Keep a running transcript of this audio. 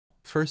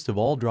First of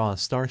all, draw a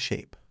star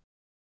shape.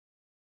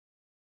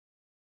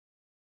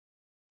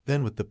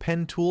 Then with the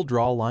pen tool,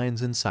 draw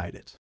lines inside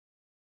it.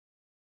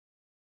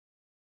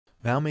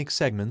 Now make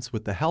segments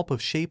with the help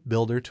of Shape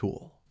Builder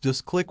tool.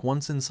 Just click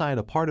once inside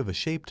a part of a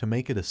shape to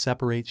make it a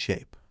separate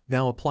shape.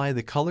 Now apply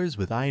the colors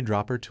with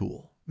eyedropper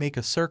tool. Make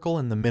a circle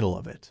in the middle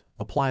of it.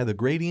 Apply the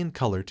gradient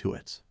color to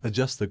it.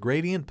 Adjust the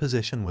gradient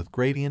position with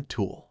gradient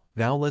tool.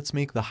 Now let's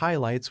make the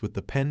highlights with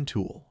the pen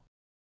tool.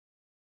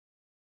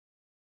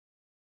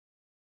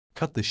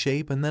 Cut the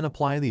shape and then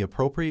apply the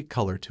appropriate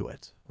color to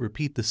it.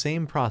 Repeat the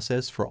same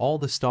process for all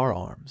the star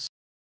arms.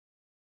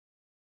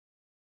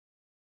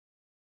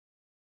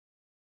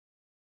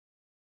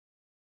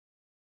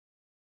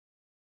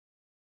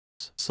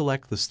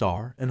 Select the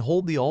star and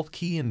hold the Alt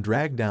key and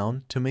drag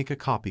down to make a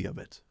copy of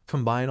it.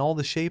 Combine all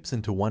the shapes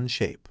into one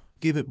shape.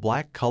 Give it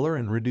black color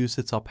and reduce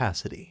its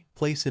opacity.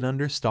 Place it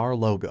under star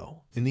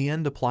logo. In the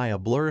end, apply a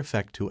blur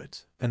effect to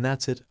it. And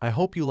that's it. I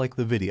hope you like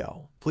the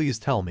video. Please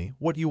tell me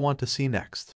what you want to see next.